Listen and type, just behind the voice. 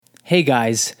Hey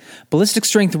guys, Ballistic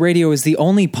Strength Radio is the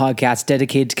only podcast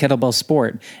dedicated to kettlebell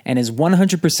sport and is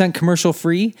 100% commercial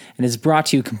free and is brought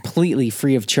to you completely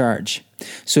free of charge.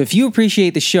 So if you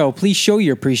appreciate the show, please show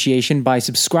your appreciation by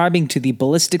subscribing to the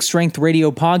Ballistic Strength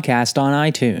Radio podcast on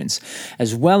iTunes,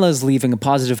 as well as leaving a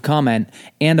positive comment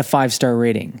and a 5-star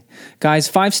rating.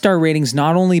 Guys, 5-star ratings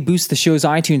not only boost the show's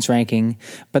iTunes ranking,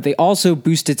 but they also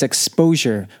boost its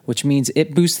exposure, which means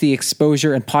it boosts the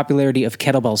exposure and popularity of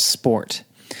kettlebell sport.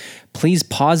 Please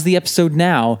pause the episode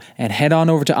now and head on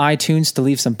over to iTunes to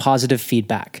leave some positive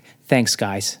feedback. Thanks,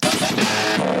 guys. Raise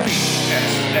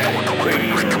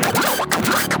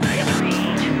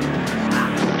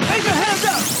your hands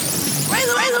up! Raise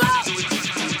them up!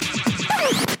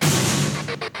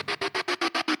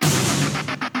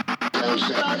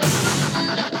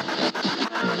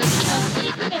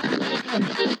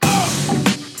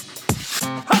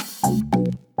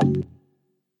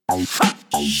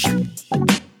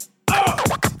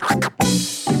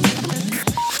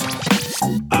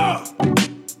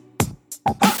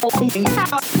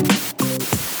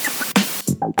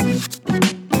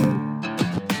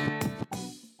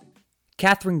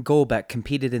 Catherine Golbeck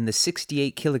competed in the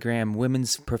 68-kilogram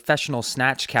women's professional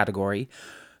snatch category,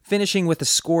 finishing with a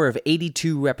score of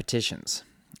 82 repetitions.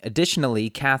 Additionally,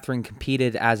 Catherine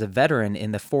competed as a veteran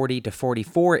in the 40 to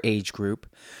 44 age group,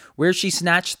 where she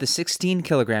snatched the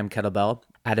 16-kilogram kettlebell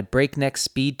at a breakneck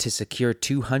speed to secure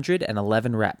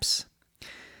 211 reps.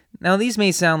 Now, these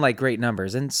may sound like great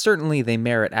numbers, and certainly they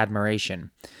merit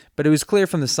admiration, but it was clear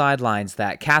from the sidelines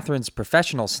that Catherine's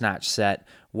professional snatch set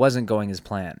wasn't going as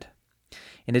planned.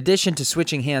 In addition to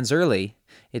switching hands early,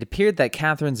 it appeared that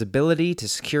Catherine's ability to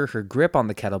secure her grip on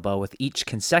the kettlebell with each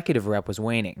consecutive rep was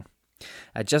waning.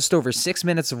 At just over 6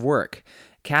 minutes of work,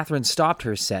 Catherine stopped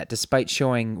her set despite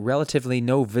showing relatively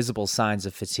no visible signs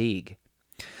of fatigue.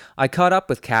 I caught up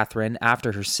with Catherine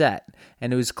after her set,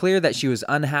 and it was clear that she was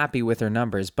unhappy with her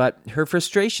numbers, but her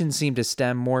frustration seemed to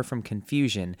stem more from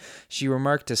confusion. She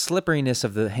remarked the slipperiness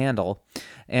of the handle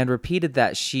and repeated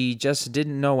that she just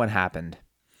didn't know what happened.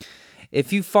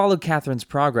 If you followed Catherine's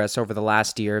progress over the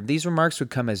last year, these remarks would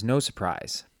come as no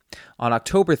surprise. On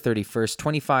October 31st,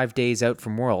 25 days out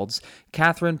from Worlds,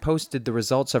 Catherine posted the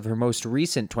results of her most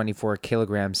recent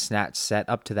 24-kilogram snatch set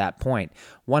up to that point,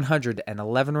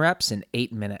 111 reps in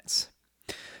 8 minutes.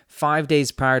 5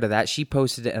 days prior to that, she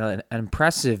posted an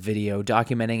impressive video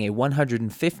documenting a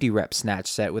 150-rep snatch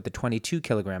set with the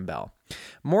 22-kilogram bell.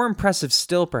 More impressive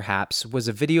still, perhaps, was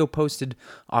a video posted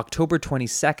October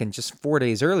 22nd, just 4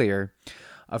 days earlier,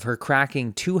 of her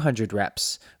cracking 200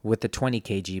 reps with the 20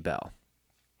 kg bell.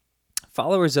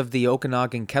 Followers of the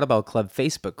Okanagan Kettlebell Club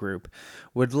Facebook group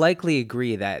would likely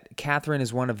agree that Catherine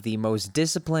is one of the most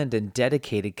disciplined and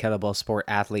dedicated kettlebell sport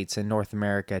athletes in North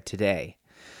America today.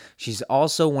 She's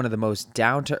also one of the most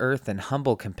down-to-earth and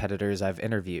humble competitors I've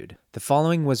interviewed. The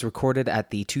following was recorded at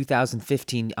the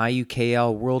 2015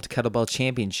 IUKL World Kettlebell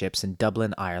Championships in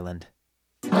Dublin, Ireland.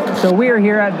 So we are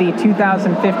here at the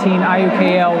 2015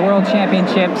 IUKL World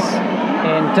Championships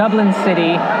in Dublin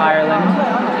City, Ireland.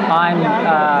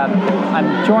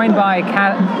 I'm joined by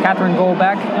Catherine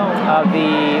Golbeck of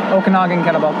the Okanagan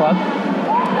Kettlebell Club.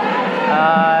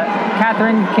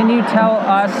 Catherine, can you tell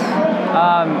us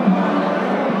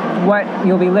what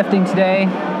you'll be lifting today?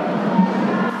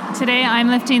 Today I'm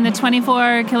lifting the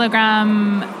 24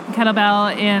 kilogram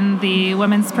kettlebell in the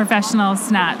women's professional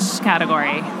snatch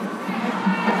category.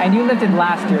 And you lifted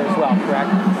last year as well,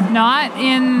 correct? Not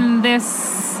in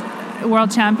this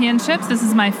World Championships. This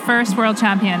is my first World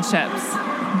Championships.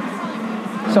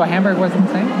 So Hamburg wasn't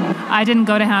the same? I didn't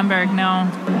go to Hamburg, no.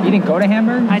 You didn't go to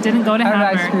Hamburg? I didn't go to Hamburg.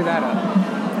 How did I screw that up?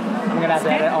 I'm going to have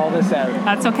to edit all this out.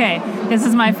 That's okay. This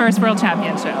is my first World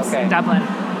Championships in Dublin.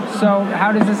 So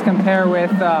how does this compare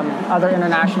with other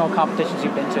international competitions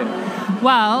you've been to?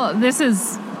 Well,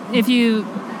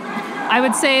 I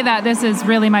would say that this is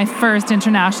really my first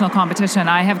international competition.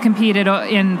 I have competed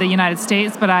in the United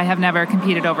States, but I have never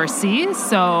competed overseas.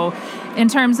 So in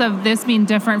terms of this being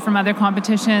different from other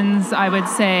competitions, I would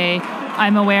say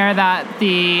I'm aware that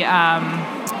the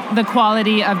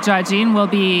quality of judging will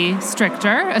be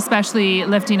stricter, especially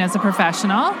lifting as a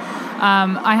professional.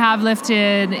 I've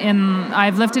lifted in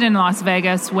Las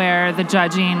Vegas, where the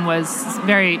judging was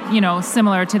very,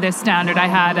 similar to this standard. I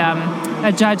had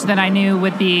a judge that I knew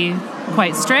would be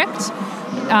quite strict,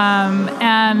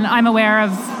 and I'm aware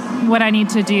of what I need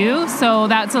to do. So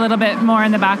that's a little bit more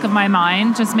in the back of my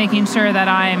mind, just making sure that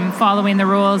I'm following the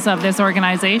rules of this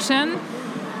organization.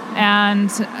 And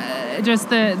just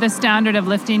the standard of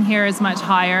lifting here is much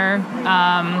higher.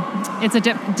 It's a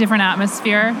different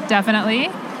atmosphere, definitely.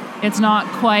 It's not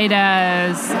quite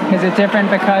as... Is it different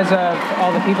because of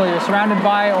all the people you're surrounded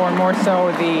by, or more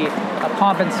so the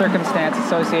pomp and circumstance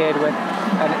associated with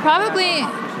Probably,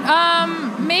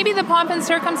 maybe the pomp and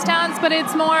circumstance, but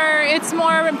it's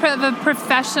more of a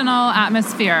professional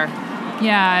atmosphere.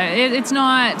 Yeah, it's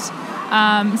not...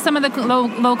 some of the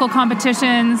local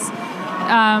competitions,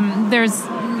 there's,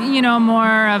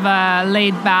 more of a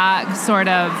laid-back sort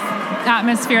of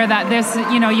atmosphere that this,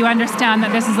 you understand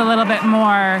that this is a little bit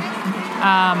more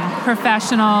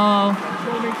professional.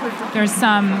 There's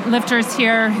some lifters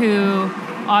here who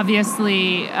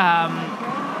obviously,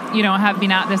 have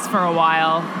been at this for a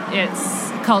while.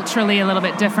 It's culturally a little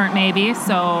bit different maybe,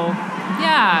 so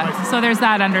there's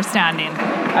that understanding.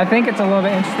 I think it's a little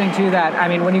bit interesting too that,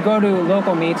 when you go to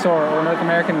local meets or North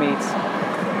American meets,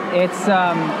 it's,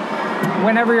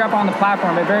 whenever you're up on the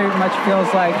platform, it very much feels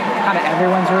like kind of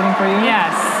everyone's rooting for you.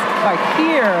 Yes. But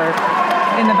here,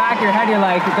 in the back of your head, you're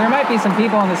like, there might be some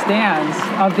people in the stands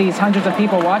of these hundreds of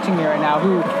people watching me right now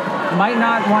who might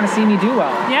not want to see me do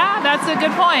well. Yeah, that's a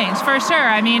good point, for sure.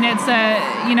 It's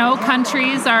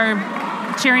countries are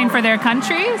cheering for their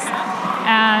countries.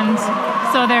 And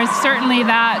so there's certainly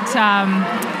that,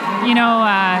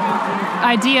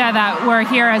 idea that we're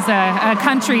here as a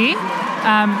country,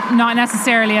 not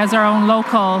necessarily as our own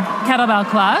local kettlebell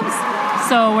clubs.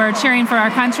 So we're cheering for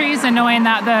our countries and knowing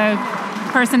that the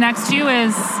person next to you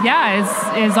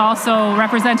is also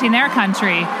representing their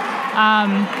country.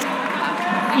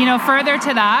 Further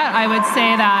to that, I would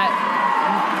say that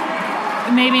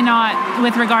maybe not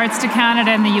with regards to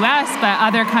Canada and the US, but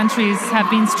other countries have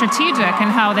been strategic in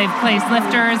how they've placed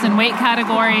lifters and weight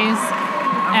categories.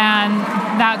 And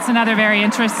that's another very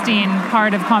interesting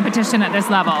part of competition at this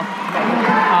level.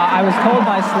 I was told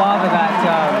by Slava that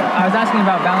I was asking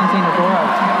about Valentin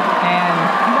Agorov, and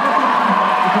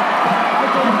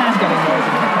it's getting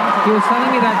noisy. He was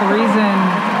telling me that the reason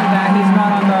that he's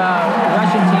not on the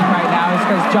Russian team right now is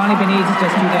because Johnny Benitez is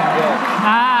just too damn good.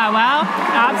 Well,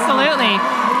 absolutely.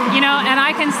 And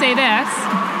I can say this,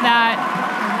 that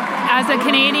as a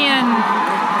Canadian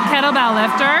kettlebell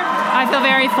lifter, I feel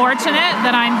very fortunate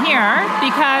that I'm here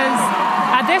because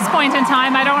at this point in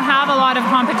time, I don't have a lot of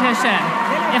competition.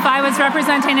 If I was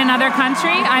representing another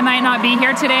country, I might not be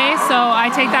here today, so I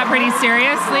take that pretty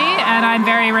seriously, and I'm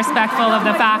very respectful of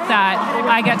the fact that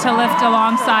I get to lift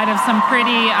alongside of some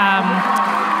pretty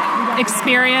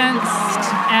experienced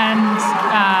and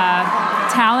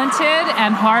talented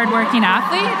and hardworking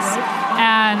athletes,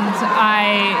 and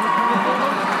I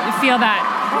feel that,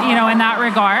 in that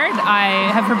regard,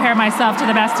 I have prepared myself to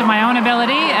the best of my own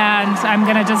ability, and I'm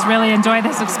going to just really enjoy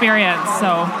this experience.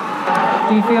 So,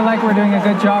 do you feel like we're doing a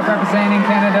good job representing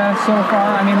Canada so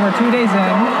far? We're 2 days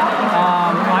in.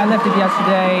 I lifted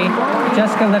yesterday.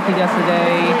 Jessica lifted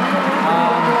yesterday.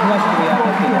 Who else did we have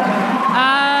lifting?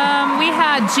 We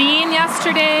had Jean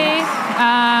yesterday.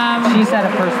 She set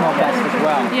a personal best as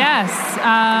well. Yes.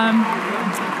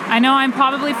 I know I'm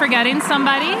probably forgetting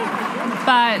somebody,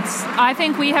 but I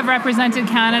think we have represented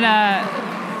Canada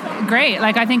great.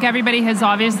 I think everybody has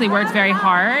obviously worked very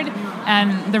hard,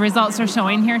 and the results are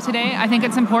showing here today. I think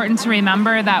it's important to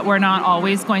remember that we're not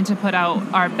always going to put out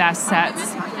our best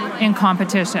sets in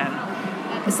competition.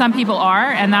 Some people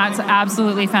are, and that's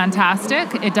absolutely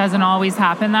fantastic. It doesn't always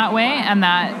happen that way, and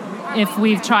that if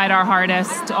we've tried our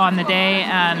hardest on the day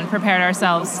and prepared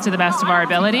ourselves to the best of our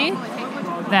ability,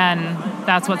 then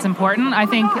that's what's important. I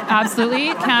think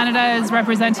absolutely Canada is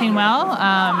representing well.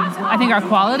 I think our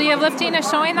quality of lifting is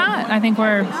showing that. I think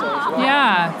we're,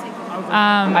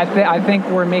 I think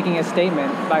we're making a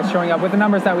statement by showing up with the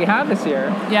numbers that we have this year.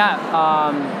 Yeah.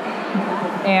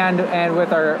 And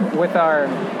with our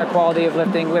quality of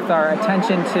lifting, with our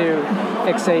attention to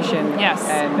fixation, yes,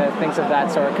 and things of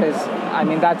that sort, because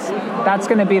that's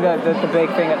going to be the big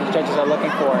thing that the judges are looking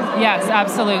for. Yes,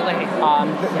 absolutely.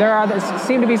 There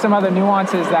seem to be some other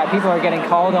nuances that people are getting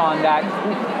called on that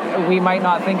we might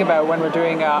not think about when we're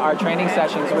doing our training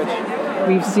sessions, which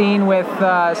we've seen with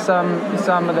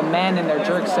some of the men in their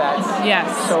jerk sets. Yes.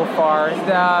 So far.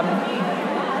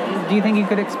 Do you think you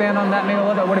could expand on that maybe a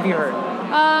little bit? What have you heard?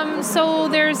 So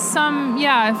there's some,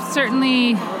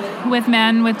 certainly with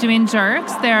men with doing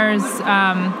jerks, there's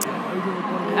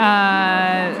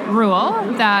rule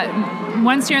that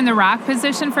once you're in the rack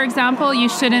position, for example, you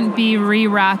shouldn't be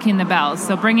re-racking the bells.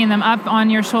 So bringing them up on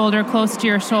your shoulder, close to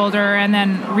your shoulder, and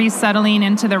then resettling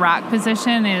into the rack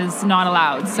position is not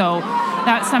allowed. So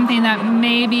that's something that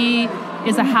maybe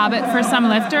is a habit for some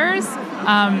lifters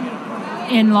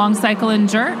in long cycle and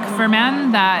jerk for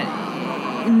men that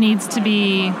needs to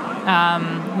be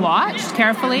watched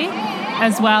carefully,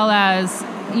 as well as,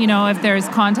 if there's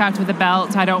contact with the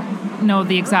belt, I don't know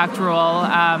the exact rule.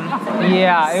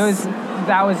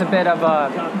 That was a bit of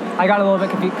I got a little bit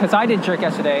confused because I did jerk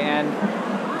yesterday, and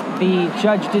the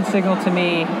judge did signal to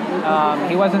me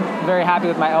he wasn't very happy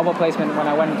with my elbow placement when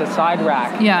I went into side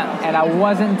rack. Yeah. And I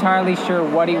wasn't entirely sure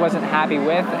what he wasn't happy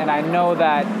with, and I know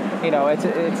that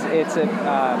it's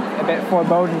a bit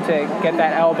foreboding to get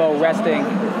that elbow resting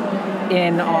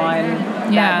in on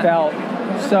that belt.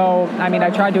 So, I mean, I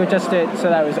tried to adjust it so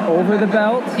that it was over the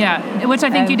belt. Yeah, which I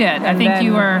think you did. I think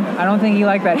you were... I don't think he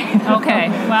liked that either. Okay,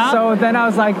 well... So then I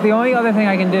was like, the only other thing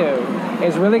I can do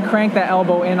is really crank that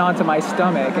elbow in onto my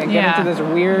stomach and get into this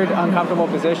weird, uncomfortable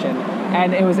position.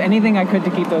 And it was anything I could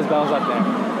to keep those bells up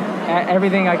there.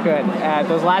 Everything I could.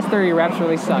 Those last 30 reps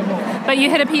really sucked. But you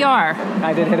hit a PR.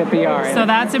 I did hit a PR. So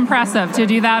that's impressive, to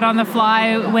do that on the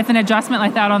fly with an adjustment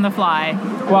like that on the fly.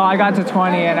 Well, I got to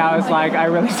 20 and I was like, I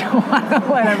really don't want to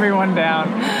let everyone down.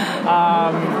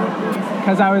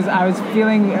 Because I was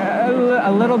feeling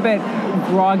a little bit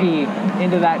groggy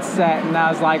into that set, and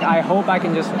I was like, I hope I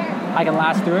can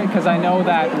last through it, because I know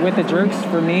that with the jerks,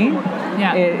 for me,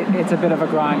 it's a bit of a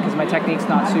grind because my technique's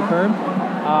not superb.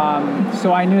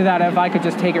 So I knew that if I could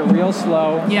just take it real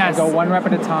slow and go one rep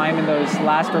at a time in those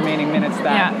last remaining minutes,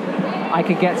 that I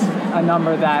could get a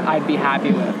number that I'd be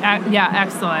happy with.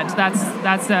 Excellent.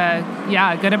 That's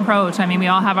a good approach. I mean, we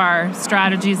all have our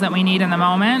strategies that we need in the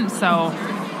moment. So,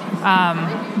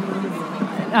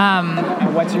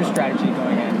 and what's your strategy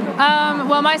going in?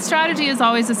 Well, my strategy is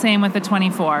always the same with the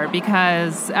 24,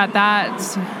 because at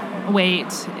that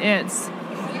weight,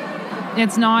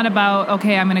 it's not about,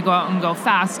 okay, I'm going to go out and go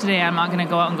fast today, I'm not going to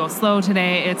go out and go slow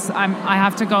today. I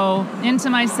have to go into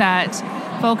my set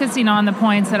focusing on the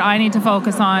points that I need to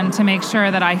focus on to make sure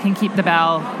that I can keep the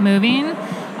bell moving.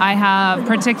 I have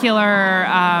particular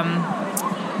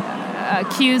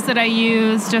cues that I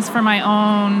use just for my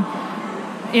own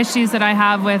issues that I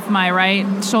have with my right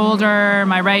shoulder,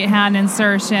 my right hand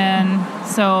insertion.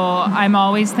 So I'm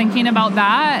always thinking about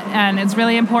that, and it's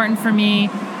really important for me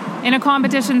in a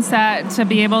competition set to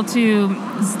be able to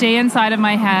stay inside of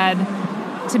my head,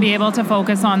 to be able to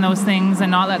focus on those things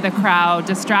and not let the crowd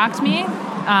distract me.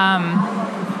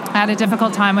 I had a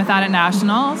difficult time with that at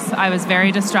Nationals. I was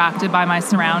very distracted by my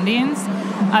surroundings.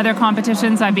 Other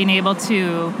competitions, I've been able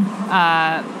to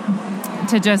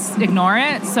just ignore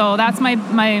it. So that's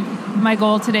my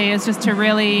goal today, is just to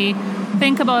really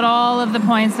think about all of the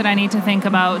points that I need to think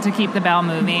about to keep the bell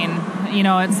moving.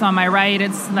 It's on my right,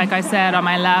 it's like I said, on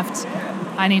my left,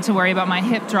 I need to worry about my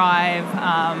hip drive.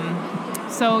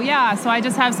 So I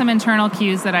just have some internal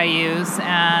cues that I use,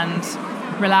 and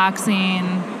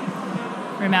relaxing,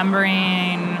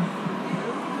 remembering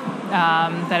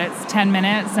that it's 10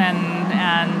 minutes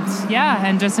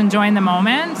and just enjoying the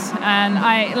moment. And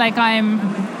I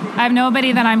have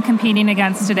nobody that I'm competing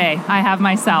against today. I have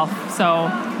myself, so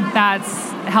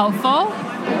that's helpful.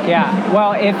 Yeah,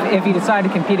 well, if you decide to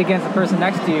compete against the person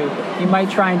next to you, you might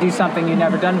try and do something you've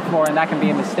never done before, and that can be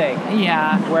a mistake.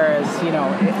 Yeah. Whereas,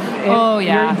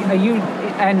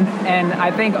 and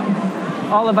I think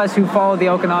all of us who follow the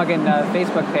Okanagan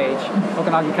Facebook page,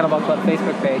 Okanagan Kettlebell Club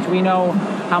Facebook page, we know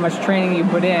how much training you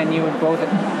put in. You and both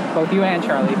you and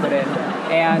Charlie put in,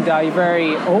 and you're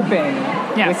very open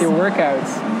with your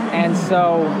workouts. And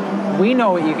so we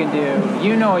know what you can do.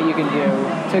 You know what you can do.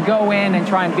 To go in and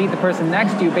try and beat the person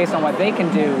next to you based on what they can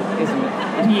do is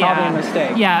probably a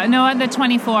mistake. Yeah. No, at the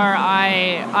 24,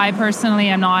 I personally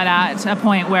am not at a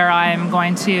point where I'm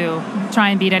going to try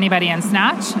and beat anybody in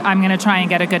snatch. I'm going to try and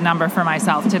get a good number for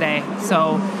myself today.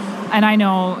 So, and I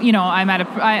know,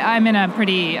 I'm in a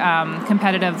pretty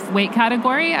competitive weight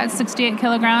category at 68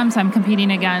 kilograms. I'm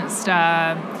competing against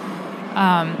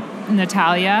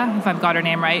Natalia, if I've got her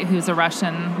name right, who's a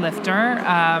Russian lifter,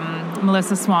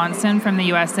 Melissa Swanson from the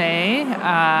USA,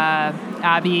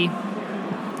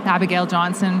 Abigail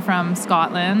Johnson from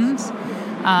Scotland,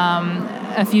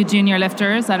 a few junior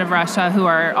lifters out of Russia who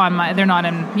are they're not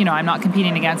in, I'm not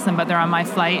competing against them, but they're on my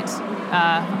flight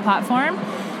platform.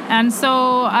 And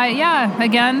so,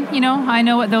 I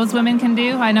know what those women can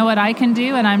do. I know what I can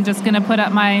do, and I'm just going to put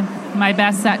up my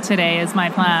best set today is my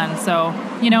plan. So,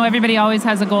 everybody always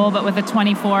has a goal, but with a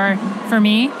 24, for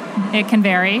me, it can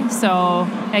vary. So,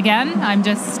 again, I'm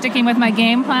just sticking with my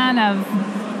game plan of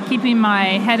keeping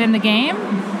my head in the game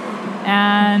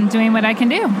and doing what I can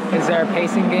do. Is there a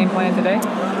pacing game plan today?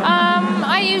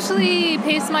 I usually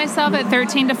pace myself at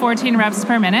 13 to 14 reps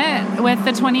per minute with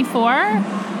the 24.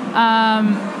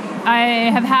 I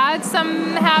have had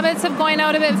some habits of going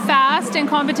out a bit fast in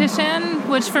competition,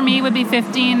 which for me would be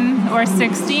 15 or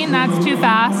 16. That's too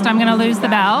fast. I'm going to lose the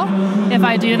bell if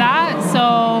I do that.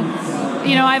 So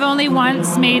I've only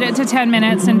once made it to 10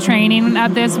 minutes in training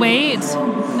at this weight.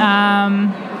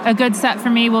 A good set for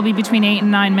me will be between 8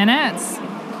 and 9 minutes.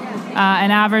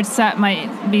 An average set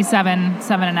might be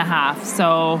 7.5.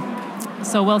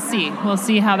 So we'll see. We'll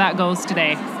see how that goes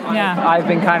today. Yeah. I've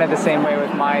been kind of the same way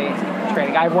with my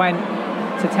training. I went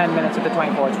to 10 minutes with the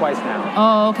 24 twice now.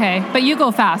 Oh, okay. But you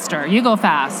go faster. You go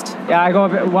fast. Yeah, I go a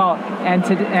bit, well, and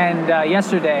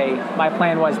yesterday my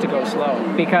plan was to go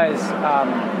slow because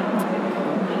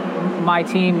my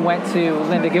team went to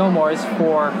Linda Gilmore's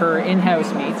for her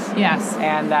in-house meets. Yes.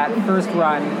 And that first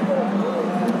run,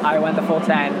 I went the full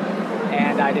 10,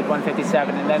 and I did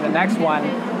 157. And then the next one,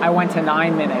 I went to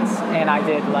 9 minutes, and I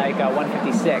did like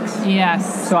 156.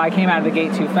 Yes. So I came out of the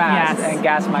gate too fast and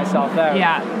gassed myself out.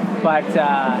 Yeah. But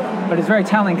it's very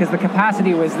telling because the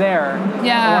capacity was there.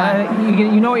 Yeah.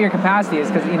 You know what your capacity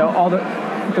is because, all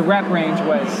the rep range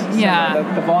was similar.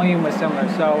 Yeah. The volume was similar.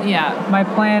 So yeah. My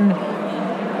plan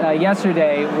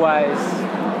yesterday was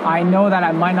I know that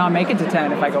I might not make it to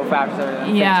 10 if I go faster than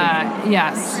 15. Yeah,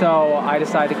 yes. So I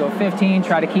decided to go 15,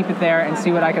 try to keep it there, and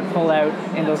see what I could pull out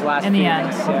in those last in few the end.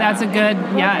 minutes. Yeah. That's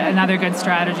another good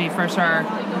strategy for sure.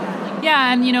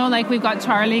 Yeah, and we've got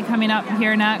Charlie coming up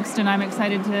here next, and I'm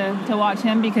excited to watch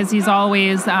him because he's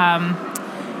always,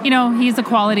 he's a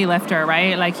quality lifter,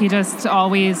 right? Like he just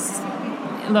always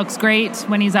looks great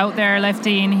when he's out there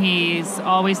lifting. He's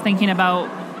always thinking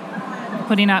about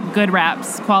putting up good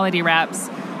reps, quality reps.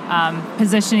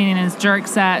 Positioning in his jerk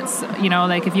sets,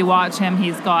 like if you watch him,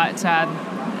 he's got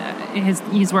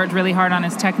he's worked really hard on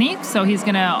his technique, so he's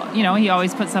gonna, he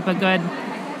always puts up a good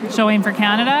showing for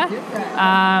Canada.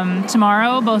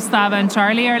 Tomorrow, both Slava and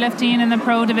Charlie are lifting in the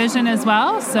pro division as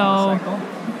well, so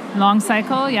long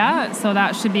cycle, yeah, so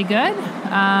that should be good.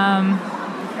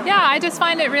 I just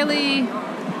find it really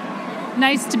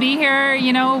nice to be here.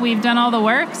 We've done all the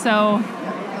work, so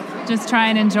just try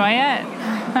and enjoy it.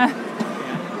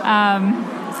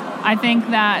 I think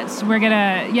that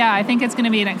I think it's gonna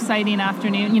be an exciting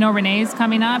afternoon. Renee's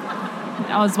coming up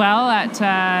as well at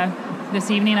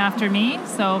this evening after me.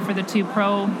 So for the 2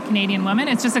 pro Canadian women,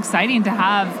 it's just exciting to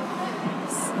have,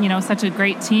 such a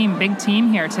great team, big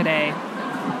team here today.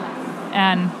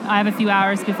 And I have a few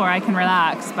hours before I can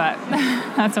relax, but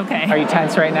that's okay. Are you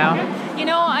tense right now?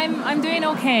 I'm doing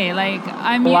okay. Like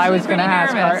I'm well, usually I was pretty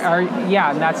ask, nervous.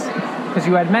 and that's because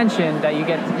you had mentioned that you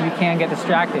can get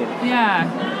distracted.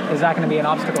 Yeah. Is that going to be an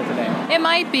obstacle today? It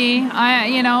might be.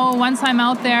 Once I'm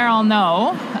out there, I'll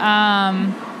know.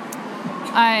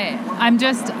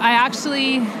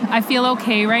 I feel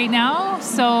okay right now,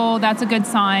 so that's a good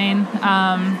sign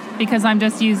because I'm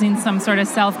just using some sort of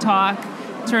self-talk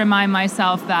to remind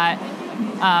myself that,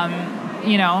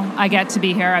 I get to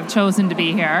be here. I've chosen to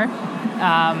be here.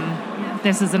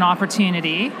 This is an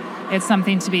opportunity. It's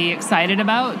something to be excited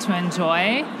about, to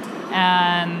enjoy.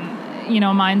 And,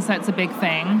 mindset's a big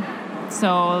thing.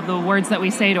 So the words that we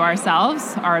say to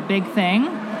ourselves are a big thing.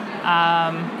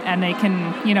 And they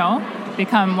can,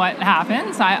 become what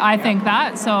happens. I think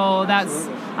that. So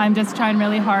I'm just trying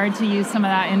really hard to use some of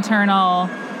that internal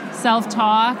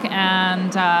self-talk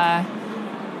and,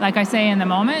 like I say in the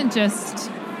moment, just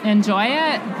enjoy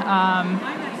it.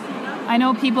 I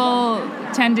know people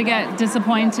tend to get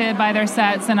disappointed by their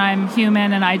sets, and I'm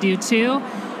human and I do too,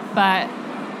 but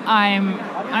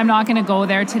I'm not going to go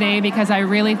there today because I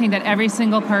really think that every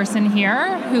single person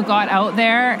here who got out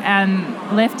there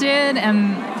and lifted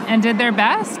and did their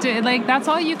best, that's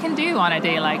all you can do on a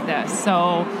day like this.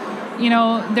 So,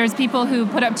 there's people who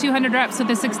put up 200 reps with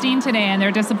the 16 today and they're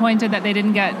disappointed that they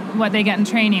didn't get what they get in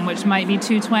training, which might be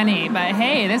 220. But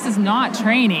hey, this is not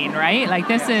training, right?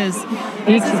 This is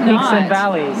peaks and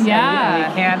valleys. Yeah. And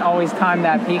you can't always time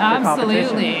that peak for competition.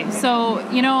 Absolutely. So,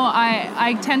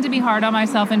 I tend to be hard on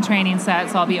myself in training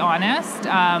sets, I'll be honest.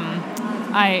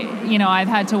 I've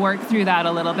had to work through that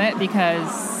a little bit because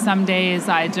some days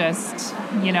I just,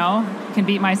 can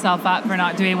beat myself up for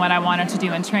not doing what I wanted to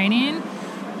do in training.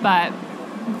 But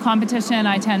competition,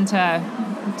 I tend to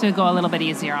go a little bit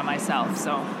easier on myself.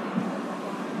 So,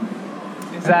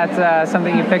 is that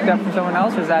something you picked up from someone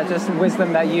else, or is that just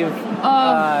wisdom that you've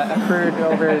accrued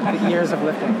over the years of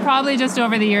lifting? Probably just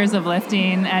over the years of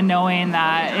lifting and knowing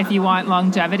that if you want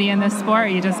longevity in this sport,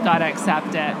 you just got to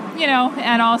accept it.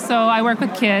 And also I work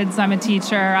with kids. I'm a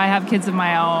teacher. I have kids of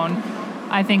my own.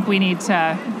 I think we need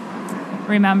to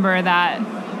remember that,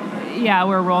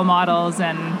 we're role models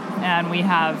and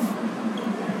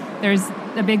there's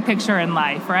a big picture in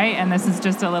life, right? And this is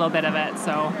just a little bit of it,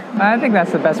 so. I think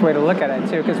that's the best way to look at it,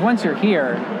 too, because once you're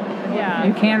here, Yeah.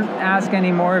 you can't ask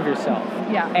any more of yourself.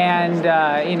 Yeah. And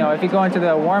if you go into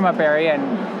the warm-up area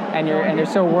and you're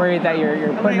so worried that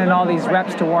you're putting in all these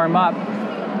reps to warm up,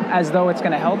 as though it's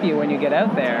going to help you when you get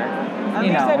out there. At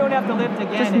least I don't have to lift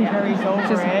again. It carries over.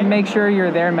 Just make sure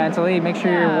you're there mentally. Make sure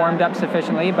you're warmed up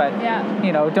sufficiently. But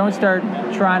don't start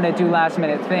trying to do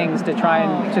last-minute things to try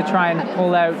and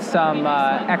pull out some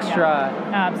extra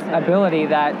ability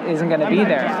that isn't going to be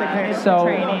there. So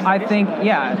I think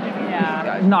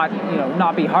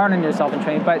not be hard on yourself in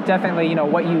training, but definitely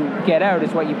what you get out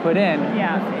is what you put in.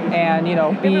 Yeah. And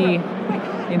be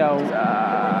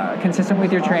consistent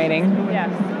with your training.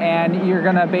 Yes. And you're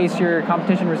going to base your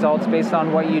competition results based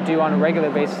on what you do on a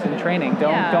regular basis in training.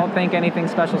 Don't think anything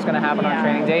special is going to happen on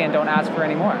training day, and don't ask for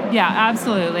any more. Yeah,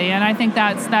 absolutely. And I think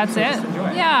that's it.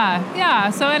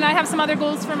 Yeah. So, and I have some other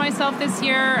goals for myself this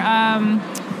year. I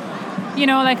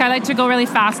like to go really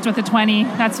fast with the 20.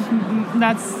 That's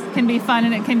can be fun,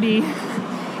 and it can be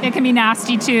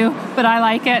nasty too, but I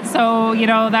like it. So,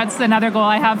 that's another goal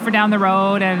I have for down the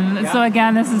road. And so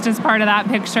again, this is just part of that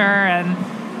picture.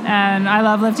 And I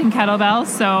love lifting kettlebells.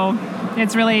 So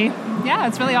it's really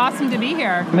awesome to be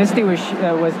here. Misty was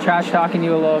trash talking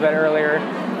you a little bit earlier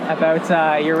about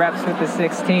your reps with the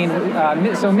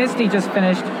 16. So Misty just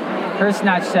finished her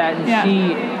snatch set, and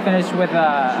she finished with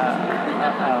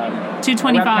a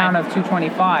 225. rep count of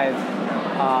 225.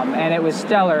 And it was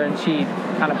stellar, and she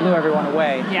kind of blew everyone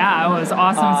away. Yeah, it was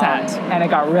awesome set. And it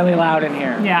got really loud in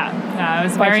here. Yeah, it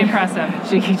was very impressive.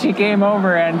 She came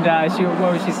over, and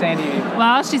what was she saying to you?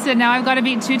 Well, she said, now I've got to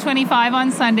beat 225 on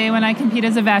Sunday when I compete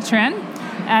as a veteran.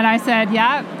 And I said,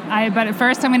 but at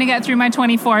first I'm going to get through my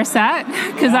 24 set,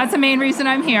 because that's the main reason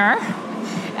I'm here.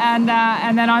 And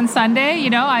then on Sunday,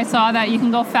 I saw that you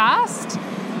can go fast.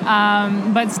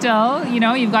 But still,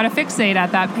 you've got to fixate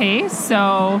at that pace.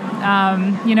 So,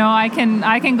 I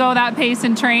can go that pace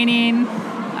in training,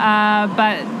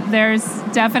 but there's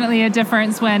definitely a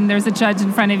difference when there's a judge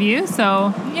in front of you.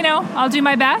 So, I'll do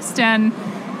my best, and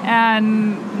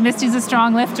Misty's a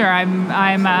strong lifter.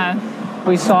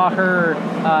 We saw her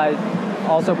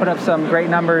also put up some great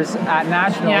numbers at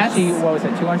Nationals. Yes. She,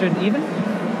 200 even?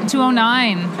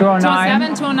 209.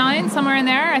 207? 209, somewhere in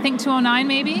there. I think 209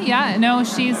 maybe. Yeah, no,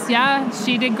 she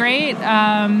did great,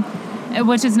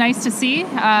 which is nice to see.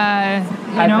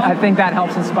 I think that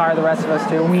helps inspire the rest of us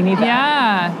too. We need that.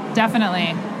 Yeah,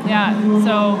 definitely. Yeah,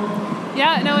 so,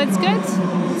 it's good.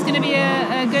 It's going to be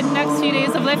a good next few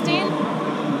days of lifting.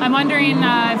 I'm wondering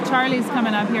if Charlie's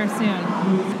coming up here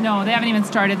soon. No, they haven't even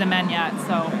started the men yet,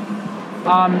 so...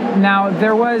 Now,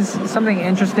 there was something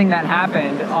interesting that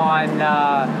happened on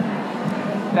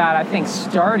that I think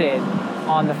started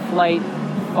on the flight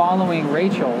following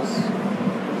Rachel's.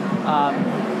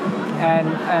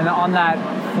 And on that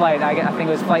flight, I think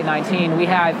it was flight 19, we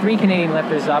had 3 Canadian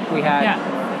lifters up. We had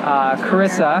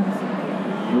Carissa.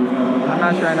 I'm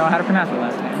not sure I know how to pronounce her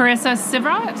last name. Carissa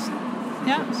Sivrot?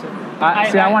 Yeah.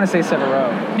 I want to say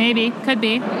Severo. Maybe. Could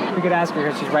be. We could ask her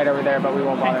because she's right over there, but we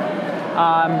won't bother.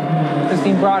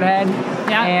 Christine Broadhead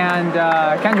and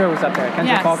Kendra was up there,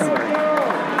 Kendra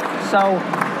Falkenberg. So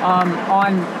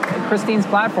on Christine's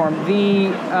platform,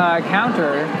 the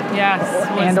counter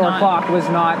or clock was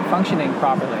not functioning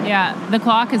properly. Yeah, the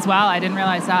clock as well. I didn't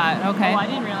realize that. Okay. Oh, I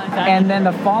didn't realize that. And then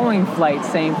the following flight,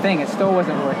 same thing. It still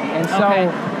wasn't working. And so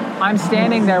I'm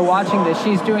standing there watching this.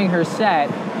 She's doing her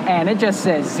set, and it just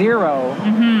says 0.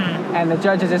 Mm-hmm. And the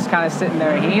judge is just kind of sitting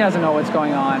there, and he doesn't know what's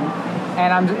going on.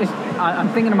 And I'm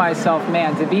thinking to myself,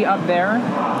 man, to be up there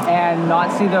and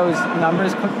not see those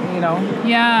numbers,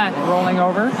 rolling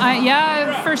over.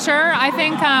 Yeah, for sure. I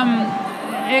think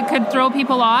it could throw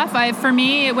people off. For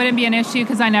me, it wouldn't be an issue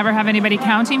because I never have anybody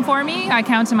counting for me. I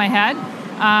count in my head.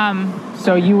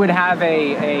 So you would have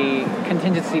a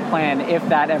contingency plan if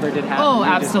that ever did happen? Oh,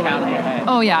 absolutely.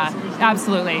 Oh, yeah,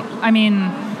 absolutely. I mean,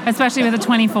 especially with a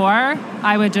 24,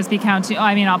 I would just be counting.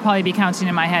 I mean, I'll probably be counting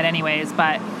in my head anyways,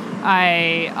 but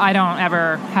I don't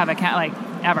ever have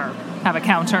a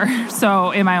counter. So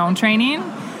in my own training,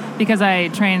 because I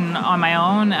train on my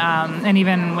own, and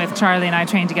even with Charlie and I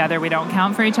train together, we don't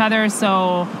count for each other.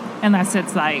 So unless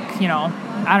it's like,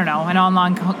 I don't know, an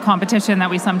online competition that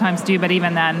we sometimes do, but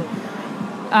even then.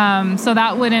 So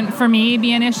that wouldn't, for me,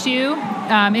 be an issue.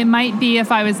 It might be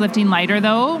if I was lifting lighter,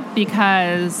 though,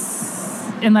 because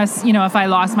unless, if I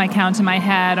lost my count in my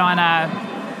head on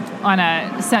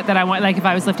a set that I want, like if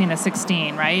I was lifting a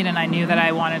 16, right, and I knew that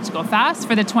I wanted to go fast,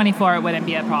 for the 24, it wouldn't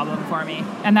be a problem for me.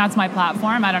 And that's my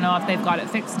platform. I don't know if they've got it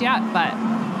fixed yet, but...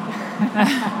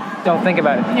 Don't think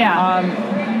about it.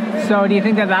 Yeah. So do you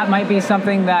think that might be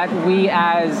something that we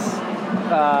as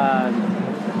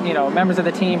members of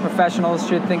the team, professionals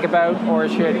should think about or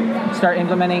should start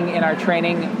implementing in our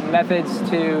training methods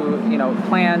to,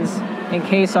 plans in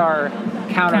case our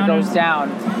counter goes down,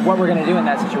 what we're going to do in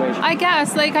that situation? I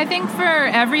guess, I think for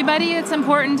everybody, it's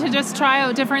important to just try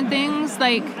out different things.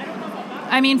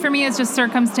 For me, it's just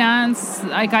circumstance.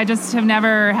 I just have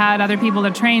never had other people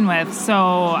to train with,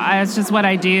 so it's just what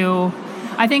I do.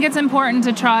 I think it's important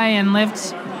to try and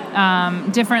lift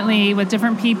differently with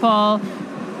different people,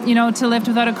 to lift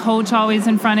without a coach always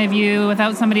in front of you,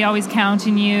 without somebody always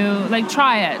counting you.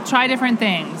 Try different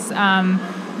things.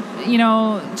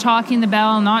 Chalking the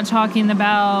bell, not chalking the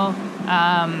bell,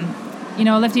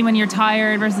 lifting when you're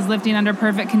tired versus lifting under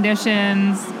perfect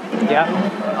conditions.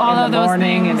 Yeah. All of those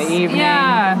morning, things. In the evening.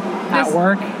 Yeah. At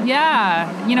work. Yeah.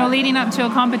 Leading up to a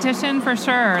competition for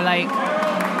sure.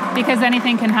 Because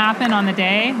anything can happen on the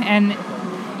day. And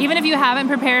even if you haven't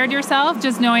prepared yourself,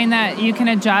 just knowing that you can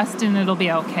adjust and it'll be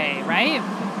okay, right?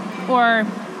 Or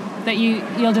that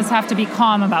you'll just have to be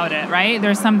calm about it, right?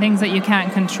 There's some things that you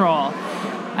can't control.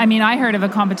 I heard of a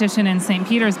competition in St.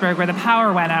 Petersburg where the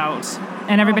power went out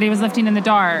and everybody was lifting in the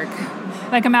dark.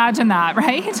 Imagine that,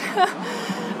 right?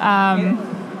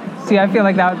 See, I feel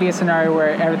like that would be a scenario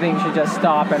where everything should just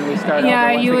stop and we start over.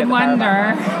 Yeah, once you we would get the power wonder,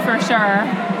 back. for sure.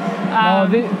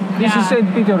 This is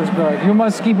St. Petersburg. You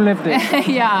must keep lifting.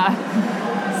 Yeah.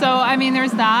 So,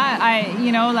 there's that.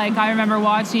 I remember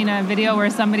watching a video where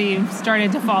somebody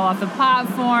started to fall off the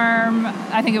platform.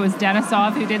 I think it was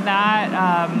Denisov who did that.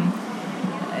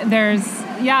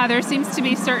 There seems to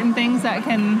be certain things that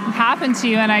can happen to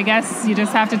you, and I guess you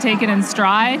just have to take it in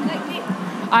stride.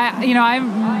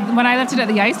 When I lifted at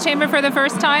the ice chamber for the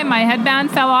first time, my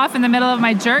headband fell off in the middle of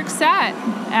my jerk set,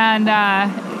 and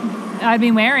I'd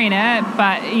been wearing it,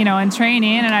 but in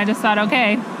training, and I just thought,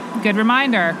 okay, good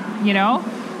reminder,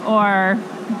 or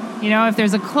if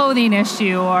there's a clothing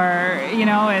issue, or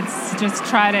it's just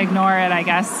try to ignore it, I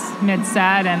guess,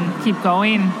 mid-set and keep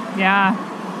going. Yeah.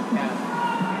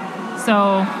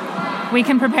 So we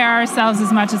can prepare ourselves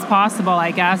as much as possible, I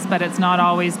guess, but it's not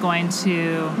always going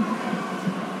to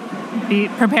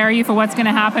prepare you for what's going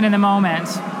to happen in the moment.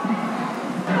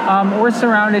 We're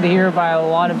surrounded here by a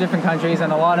lot of different countries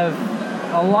and a lot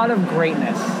of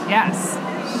greatness. Yes.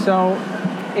 So,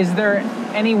 is there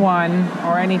anyone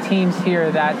or any teams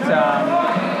here that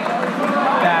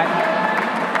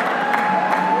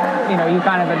you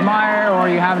kind of admire or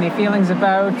you have any feelings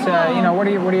about? What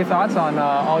are your thoughts on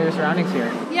all your surroundings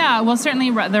here? Yeah, well, certainly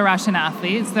the Russian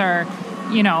athletes. They're,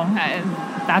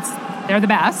 they're the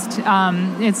best.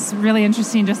 It's really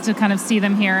interesting just to kind of see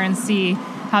them here and see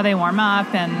how they warm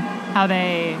up and how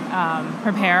they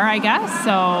prepare, I guess.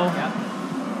 So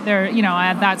they're,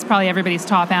 that's probably everybody's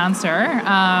top answer.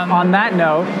 On that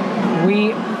note,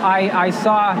 I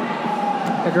saw,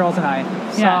 the girls and I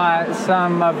saw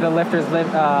some of the lifters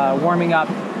warming up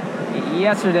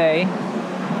yesterday.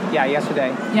 Yeah, yesterday.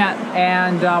 Yeah.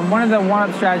 And one of the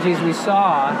warm-up strategies we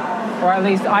saw, or at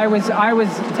least I was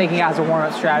taking it as a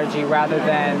warm-up strategy rather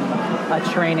than a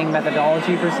training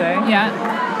methodology per se. Yeah.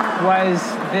 Was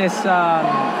this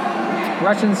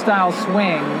Russian-style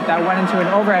swing that went into an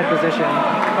overhead position,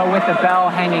 but with the bell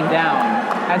hanging down.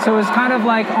 And so it was kind of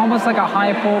almost like a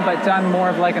high pull, but done more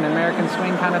of like an American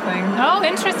swing kind of thing. Oh,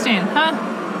 interesting, huh?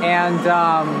 And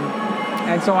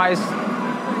so I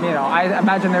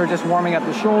imagine they were just warming up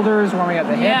the shoulders, warming up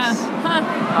the hips,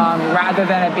 rather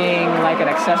than it being like an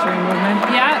accessory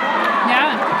movement. Yeah,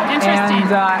 interesting.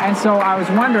 And so I was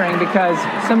wondering, because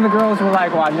some of the girls were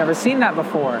like, well, I've never seen that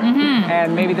before. Mm-hmm.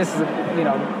 And maybe this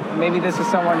is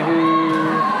someone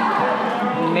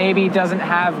who maybe doesn't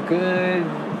have good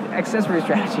accessory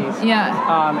strategies.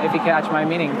 Yeah. If you catch my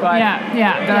meaning. But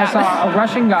then I saw a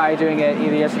Russian guy doing it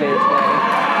either yesterday or today.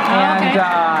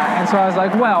 And so I was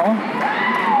like, well,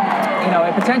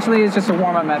 it potentially is just a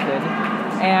warm-up method.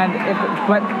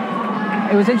 But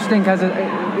it was interesting because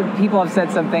people have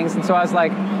said some things, and so I was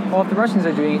like, well, if the Russians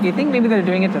are doing it, do you think maybe they're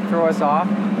doing it to throw us off?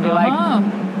 And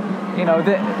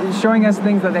be showing us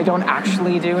things that they don't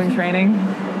actually do in training?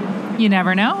 You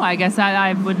never know. I guess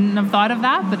I wouldn't have thought of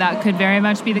that, but that could very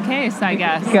much be the case, I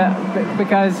guess.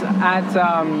 Because at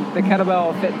the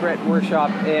Kettlebell Fit Brit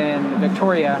workshop in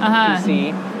Victoria,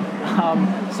 BC,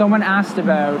 someone asked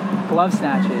about glove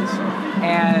snatches,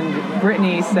 and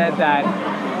Brittany said that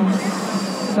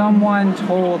someone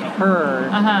told her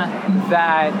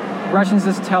that Russians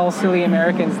just tell silly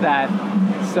Americans that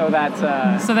so that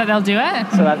they'll do it?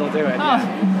 So that they'll do it,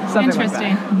 Something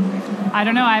interesting. Like that. I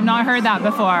don't know. I've not heard that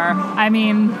before. I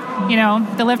mean,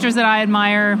 the lifters that I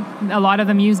admire, a lot of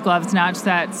them use glove snatch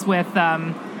sets with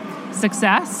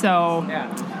success. So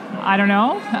I don't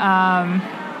know.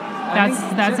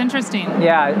 That's interesting.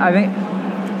 Yeah, I think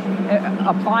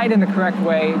applied in the correct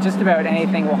way, just about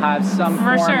anything will have some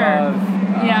For form sure. of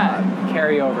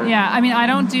carryover. Yeah, I mean, I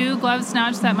don't do glove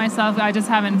snatch set myself. I just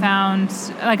haven't found,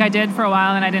 like I did for a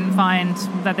while, and I didn't find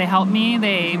that they help me.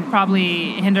 They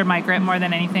probably hinder my grip more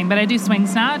than anything. But I do swing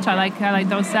snatch. I like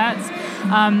those sets.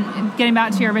 Getting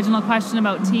back to your original question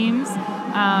about teams,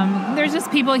 there's just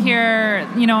people here,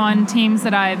 on teams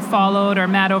that I've followed or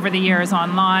met over the years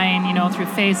online, through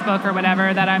Facebook or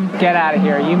whatever that I'm... Get out of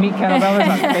here. You meet kettlebellers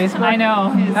on Facebook? I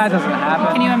know. That doesn't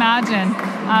happen. Can you imagine?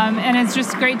 And it's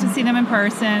just great to see them in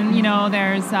person.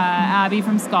 There's Abby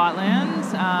from Scotland.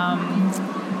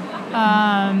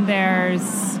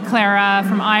 There's Clara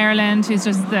from Ireland, who's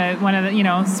just one of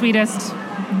the, sweetest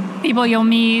people you'll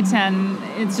meet, and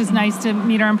it's just nice to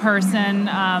meet her in person.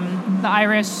 The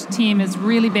Irish team is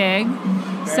really big.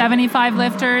 75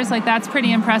 lifters, that's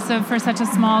pretty impressive for such a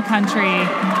small country.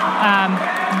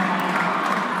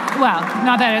 Well,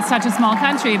 not that it's such a small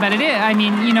country, but it is. I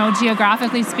mean,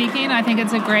 geographically speaking, I think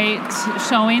it's a great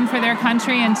showing for their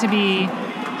country, and to be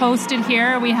hosted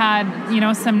here. We had,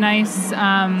 some nice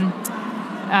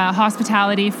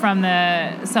hospitality from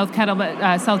the South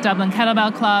Dublin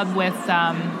Kettlebell Club with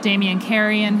Damien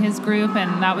Carey and his group,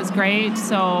 and that was great.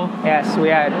 So yes, we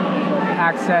had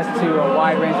access to a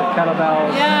wide range of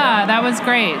kettlebells. Yeah, that was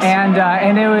great.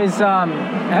 And it was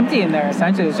empty in there,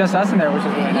 essentially. It was just us in there, which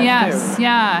is really nice, yes, too.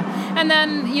 yeah. And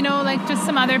then, just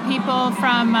some other people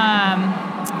from,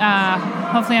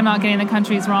 hopefully I'm not getting the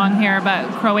countries wrong here,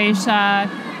 but Croatia,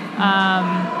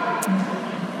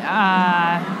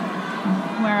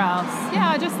 where else?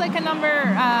 Yeah, just a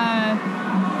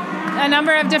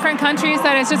number of different countries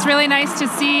that it's just really nice to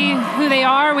see who they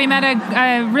are. We met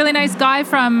a really nice guy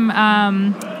from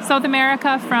South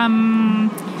America,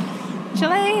 from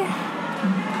Chile,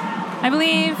 I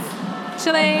believe.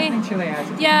 Chile. I think Chile has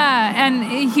it. Yeah, and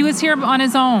he was here on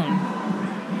his own.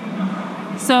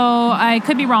 So I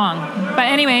could be wrong. But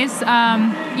anyways,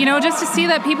 just to see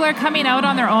that people are coming out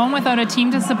on their own without a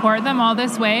team to support them all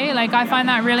this way, I find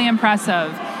that really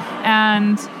impressive.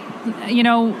 And,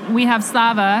 we have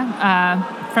Slava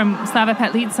from Slava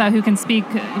Petlica, who can speak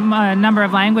a number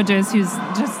of languages, who's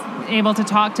just able to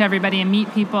talk to everybody and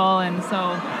meet people. And so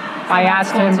I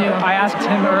asked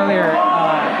him earlier,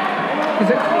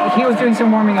 because he was doing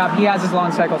some warming up. He has his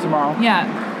long cycle tomorrow. Yeah.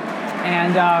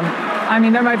 And,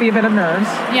 there might be a bit of nerves.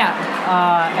 Yeah.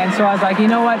 And so I was like, you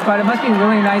know what? But it must be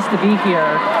really nice to be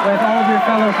here with all of your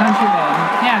fellow countrymen.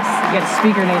 Yes. You get to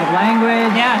speak your native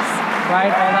language. Yes. Right?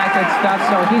 All that good stuff.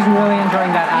 So he's really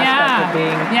enjoying that aspect of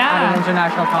being at an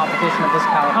international competition of this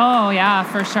caliber. Oh, yeah,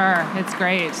 for sure. It's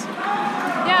great.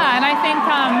 Yeah, and I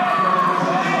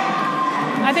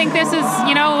think this is,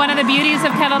 one of the beauties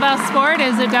of kettlebell sport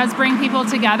is it does bring people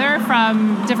together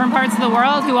from different parts of the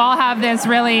world who all have this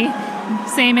really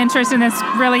same interest in this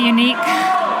really unique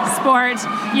sport,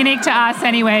 unique to us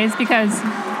anyways, because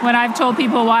when I've told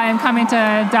people why I'm coming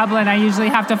to Dublin, I usually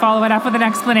have to follow it up with an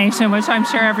explanation, which I'm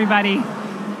sure everybody,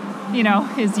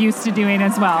 is used to doing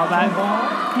as well. But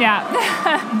yeah.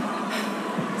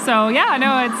 So yeah,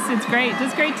 no, it's great.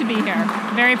 Just great to be here.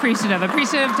 Very appreciative.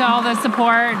 Appreciative to all the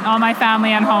support, all my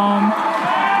family at home,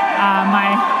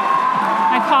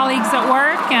 my colleagues at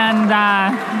work, and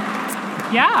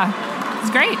yeah. It's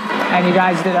great. And you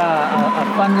guys did a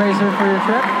fundraiser for your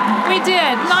trip? We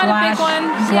did. Not a big one.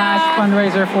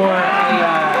 Fundraiser for a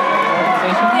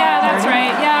organization? Yeah, that's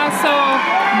right. Yeah, so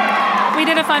we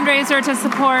did a fundraiser to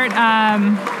support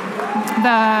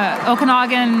the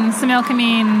Okanagan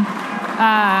Similkameen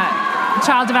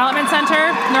Child Development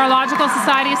Center, Neurological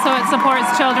Society, so it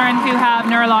supports children who have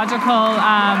neurological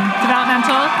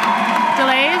developmental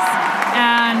delays.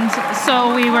 And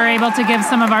so we were able to give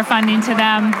some of our funding to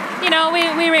them.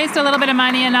 We raised a little bit of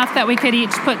money, enough that we could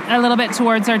each put a little bit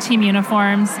towards our team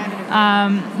uniforms.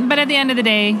 But at the end of the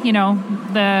day,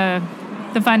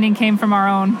 the funding came from our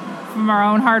own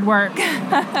hard work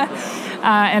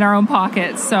and our own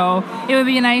pockets. So it would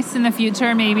be nice in the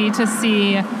future maybe to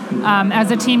see,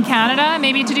 as a Team Canada,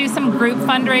 maybe to do some group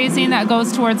fundraising that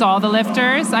goes towards all the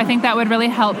lifters. I think that would really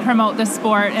help promote the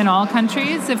sport in all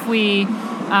countries if we...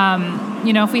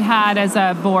 if we had as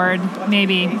a board,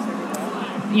 maybe,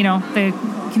 the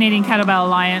Canadian Kettlebell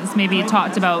Alliance maybe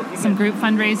talked about some group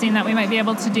fundraising that we might be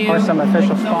able to do. Or some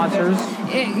official sponsors.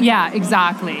 Yeah,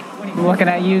 exactly. I'm looking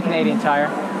at you, Canadian Tire.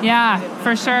 Yeah,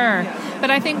 for sure.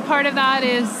 But I think part of that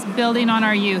is building on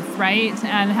our youth, right?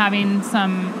 And having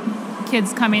some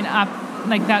kids coming up,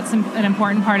 that's an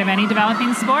important part of any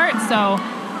developing sport. So,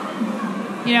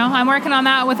 I'm working on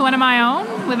that with one of my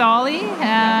own, with Ollie,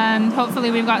 and hopefully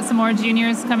we've got some more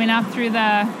juniors coming up through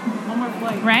the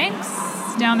ranks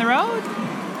down the road?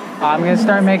 I'm going to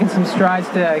start making some strides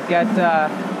to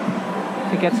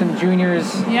get some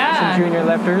juniors, Yeah. some junior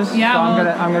lifters. Yeah, So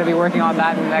well- I'm going to be working on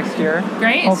that in the next year.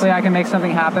 Great. Hopefully, I can make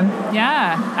something happen.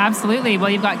 Yeah, absolutely. Well,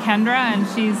 you've got Kendra, and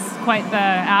she's quite the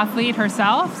athlete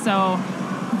herself. So,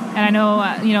 and I know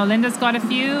Linda's got a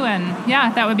few, and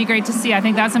yeah, that would be great to see. I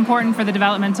think that's important for the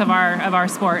development of our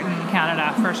sport in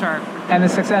Canada for sure. And the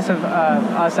success of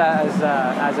us as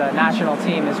a national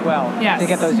team as well. Yes. To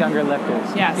get those younger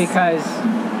lifters. Yes. Because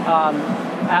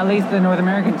at least the North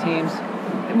American teams,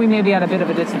 we may be at a bit of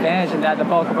a disadvantage in that the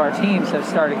bulk of our teams have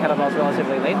started kettlebells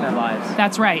relatively late in their lives.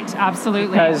 That's right,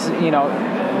 absolutely. Because,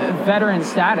 veteran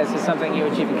status is something you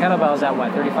achieve in kettlebells at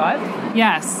what, 35?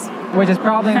 Yes. Which is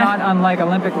probably not unlike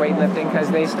Olympic weightlifting because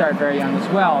they start very young as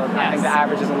well. I think the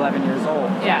average is 11 years old.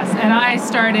 Yes, and I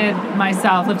started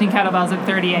myself lifting kettlebells at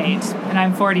 38, and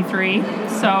I'm 43.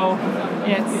 So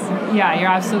you're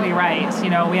absolutely right.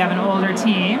 We have an older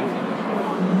team,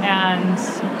 and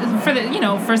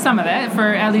for some of it,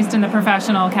 for at least in the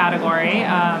professional category,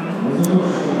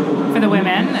 for the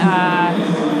women,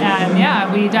 and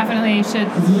yeah, we definitely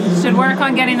should work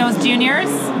on getting those juniors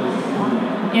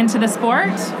into the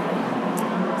sport.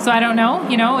 So I don't know,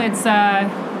 it's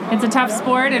a tough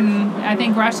sport, and I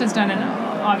think Russia's done an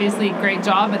obviously great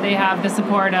job, but they have the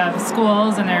support of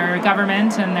schools and their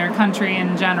government and their country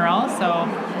in general. So,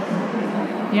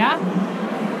 yeah,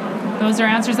 those are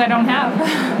answers I don't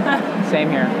have. Same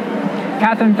here.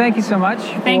 Catherine, thank you so much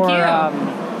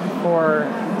for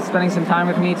spending some time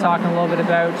with me, talking a little bit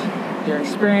about your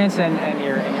experience and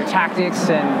your tactics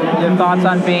and your thoughts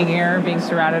on being here, being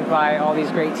surrounded by all these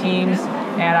great teams.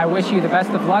 And I wish you the best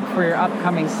of luck for your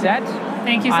upcoming set.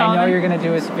 Thank you, Solomon. I know you're going to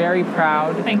do us very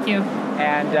proud. Thank you.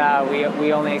 And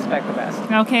we only expect the best.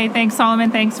 Okay, thanks, Solomon.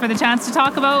 Thanks for the chance to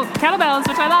talk about kettlebells,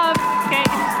 which I love.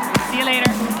 Okay, see you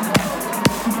later.